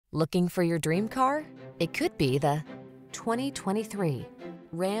Looking for your dream car? It could be the 2023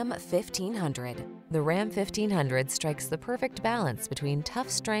 Ram 1500. The Ram 1500 strikes the perfect balance between tough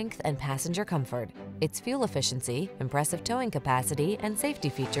strength and passenger comfort. Its fuel efficiency, impressive towing capacity, and safety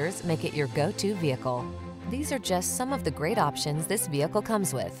features make it your go-to vehicle. These are just some of the great options this vehicle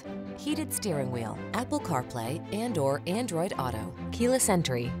comes with: heated steering wheel, Apple CarPlay and/or Android Auto, keyless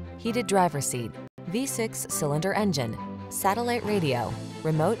entry, heated driver's seat, V6 cylinder engine, satellite radio,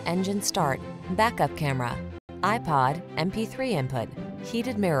 remote engine start, backup camera, iPod, MP3 input,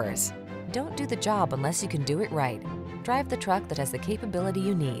 heated mirrors. Don't do the job unless you can do it right. Drive the truck that has the capability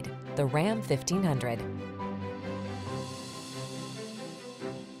you need, the Ram 1500.